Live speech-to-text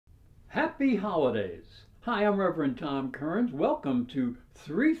Happy holidays! Hi, I'm Reverend Tom Kearns. Welcome to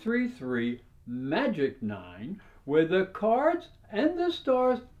 333 Magic 9, where the cards and the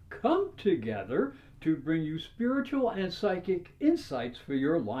stars come together to bring you spiritual and psychic insights for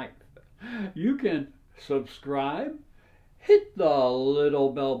your life. You can subscribe, hit the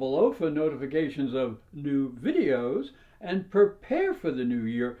little bell below for notifications of new videos, and prepare for the new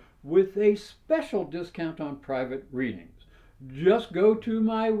year with a special discount on private readings. Just go to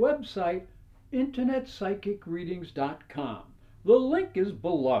my website, internetpsychicreadings.com. The link is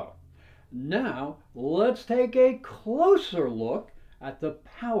below. Now, let's take a closer look at the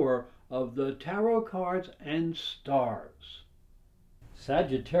power of the tarot cards and stars.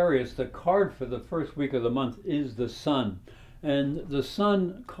 Sagittarius, the card for the first week of the month is the Sun. And the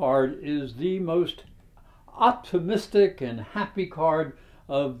Sun card is the most optimistic and happy card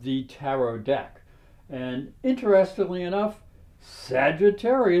of the tarot deck. And interestingly enough,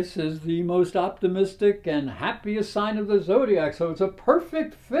 Sagittarius is the most optimistic and happiest sign of the zodiac, so it's a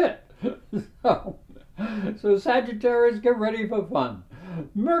perfect fit. So Sagittarius, get ready for fun.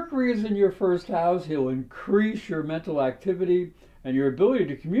 Mercury is in your first house. He'll increase your mental activity and your ability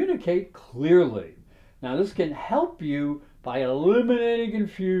to communicate clearly. Now, this can help you by eliminating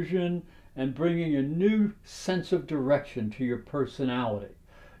confusion and bringing a new sense of direction to your personality.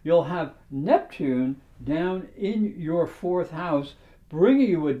 You'll have Neptune down in your fourth house, bringing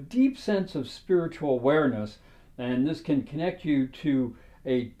you a deep sense of spiritual awareness, and this can connect you to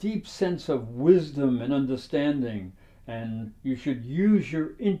a deep sense of wisdom and understanding, and you should use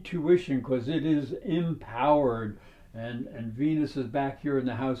your intuition because it is empowered, and Venus is back here in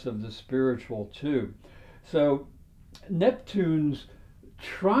the house of the spiritual too. So Neptune's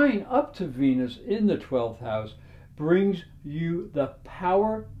trine up to Venus in the 12th house brings you the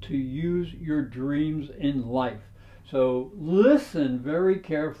power to use your dreams in life. So listen very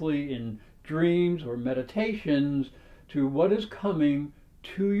carefully in dreams or meditations to what is coming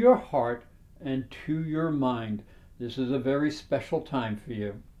to your heart and to your mind. This is a very special time for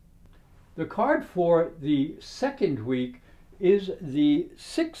you. The card for the second week is the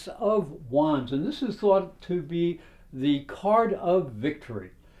Six of Wands, and this is thought to be the card of victory.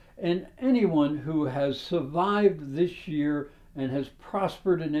 And anyone who has survived this year and has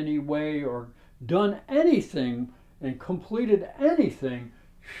prospered in any way or done anything and completed anything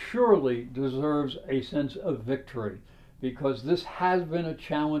surely deserves a sense of victory, because this has been a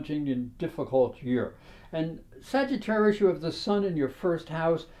challenging and difficult year. And Sagittarius, you have the Sun in your first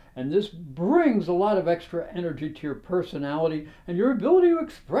house, and this brings a lot of extra energy to your personality and your ability to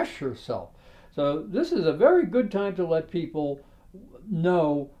express yourself. So this is a very good time to let people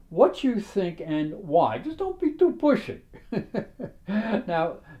know what you think and why. Just don't be too pushy.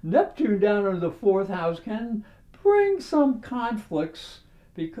 Now, Neptune down in the fourth house can bring some conflicts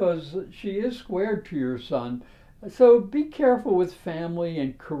because she is squared to your Sun. So be careful with family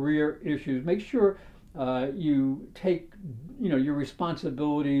and career issues. Make sure you take your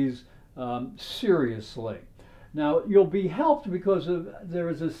responsibilities seriously. Now, you'll be helped because there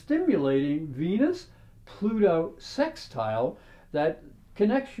is a stimulating Venus-Pluto sextile that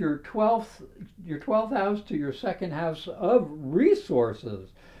connects your 12th house to your second house of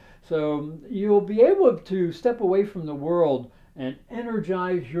resources. So you'll be able to step away from the world and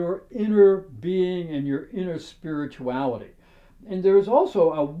energize your inner being and your inner spirituality. And there is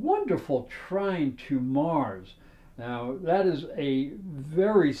also a wonderful trine to Mars. Now, that is a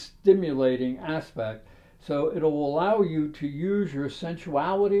very stimulating aspect. So it'll allow you to use your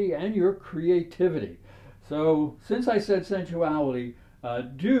sensuality and your creativity. So since I said sensuality,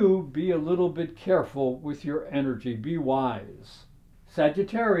 do be a little bit careful with your energy. Be wise.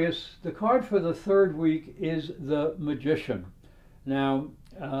 Sagittarius, the card for the third week is the Magician. Now,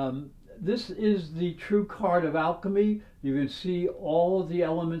 this is the true card of alchemy. You can see all of the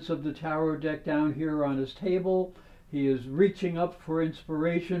elements of the tarot deck down here on his table. He is reaching up for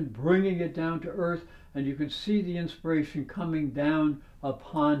inspiration, bringing it down to earth, and you can see the inspiration coming down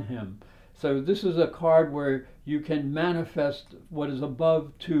upon him. So this is a card where you can manifest what is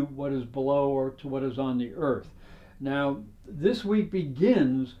above to what is below or to what is on the earth. Now, this week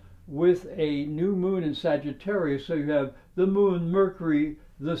begins with a new moon in Sagittarius. So you have the moon, Mercury,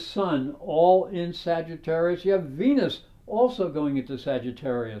 the Sun, all in Sagittarius. You have Venus also going into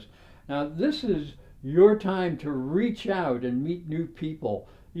Sagittarius. Now, this is your time to reach out and meet new people.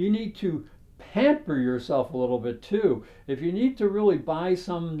 You need to pamper yourself a little bit too. If you need to really buy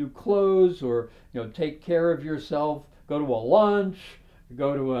some new clothes or take care of yourself, go to a lunch,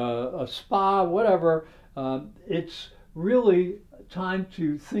 go to a spa, whatever, it's really time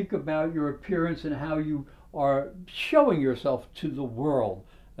to think about your appearance and how you are showing yourself to the world.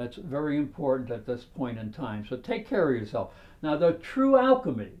 That's very important at this point in time. So take care of yourself. Now, the true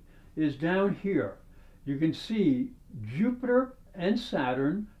alchemy is down here. You can see Jupiter and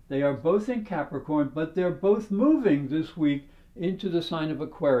Saturn. They are both in Capricorn, but they're both moving this week into the sign of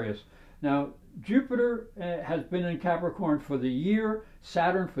Aquarius. Now, Jupiter has been in Capricorn for the year,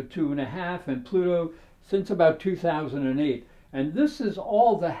 Saturn for 2.5, and Pluto since about 2008. And this is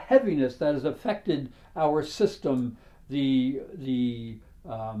all the heaviness that has affected our system, the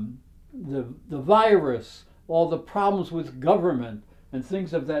virus, all the problems with government and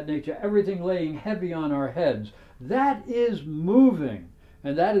things of that nature, everything laying heavy on our heads. That is moving,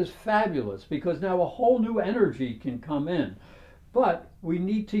 and that is fabulous because now a whole new energy can come in. But we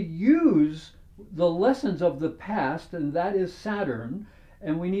need to use the lessons of the past, and that is Saturn,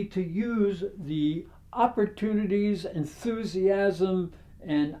 and we need to use the opportunities, enthusiasm,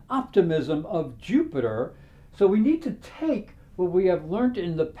 and optimism of Jupiter. So we need to take what we have learned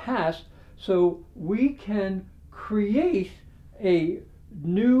in the past so we can create a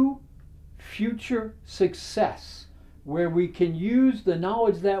new future success where we can use the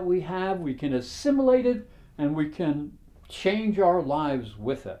knowledge that we have, we can assimilate it, and we can change our lives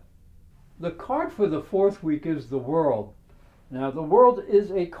with it. The card for the fourth week is the World. Now, the World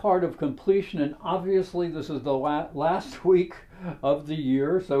is a card of completion, and obviously this is the last week of the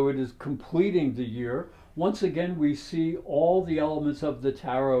year, so it is completing the year. Once again, we see all the elements of the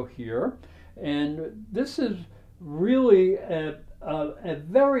tarot here, and this is really a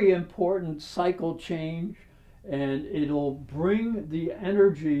very important cycle change, and it'll bring the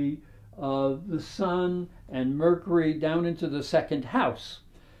energy of the Sun and Mercury down into the second house.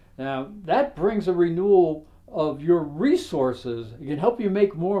 Now, that brings a renewal of your resources. It can help you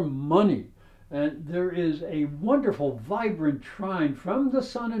make more money. And there is a wonderful, vibrant trine from the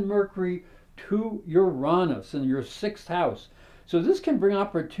Sun and Mercury to Uranus in your sixth house. So this can bring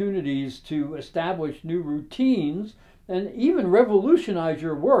opportunities to establish new routines and even revolutionize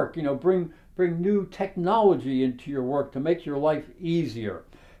your work, bring new technology into your work to make your life easier.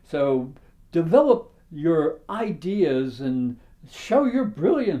 So develop your ideas and show your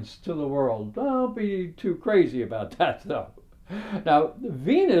brilliance to the world. Don't be too crazy about that, though. Now,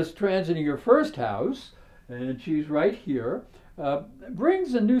 Venus transiting your first house, and she's right here,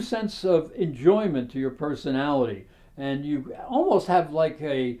 brings a new sense of enjoyment to your personality. And you almost have like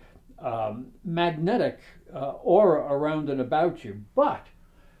a magnetic aura around and about you. But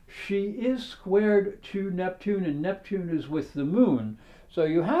she is squared to Neptune, and Neptune is with the moon. So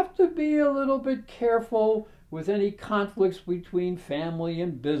you have to be a little bit careful with any conflicts between family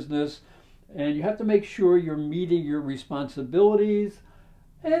and business, and you have to make sure you're meeting your responsibilities.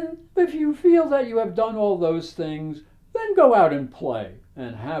 And if you feel that you have done all those things, then go out and play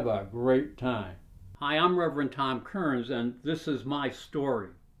and have a great time. Hi, I'm Reverend Tom Kearns, and this is my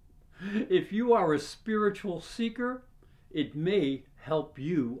story. If you are a spiritual seeker, it may help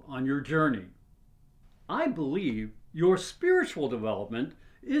you on your journey. I believe your spiritual development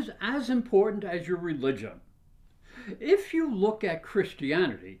is as important as your religion. If you look at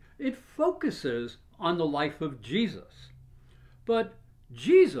Christianity, it focuses on the life of Jesus. But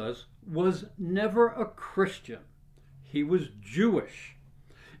Jesus was never a Christian. He was Jewish.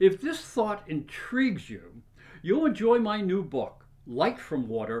 If this thought intrigues you, you'll enjoy my new book, Light from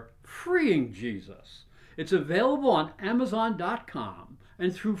Water, Freeing Jesus. It's available on Amazon.com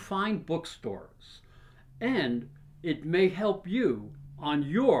and through fine bookstores. And it may help you on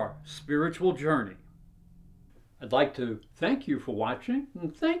your spiritual journey. I'd like to thank you for watching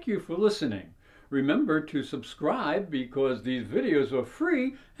and thank you for listening. Remember to subscribe because these videos are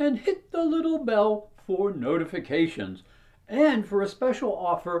free, and hit the little bell for notifications. And for a special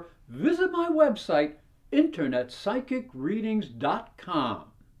offer, visit my website, internetpsychicreadings.com.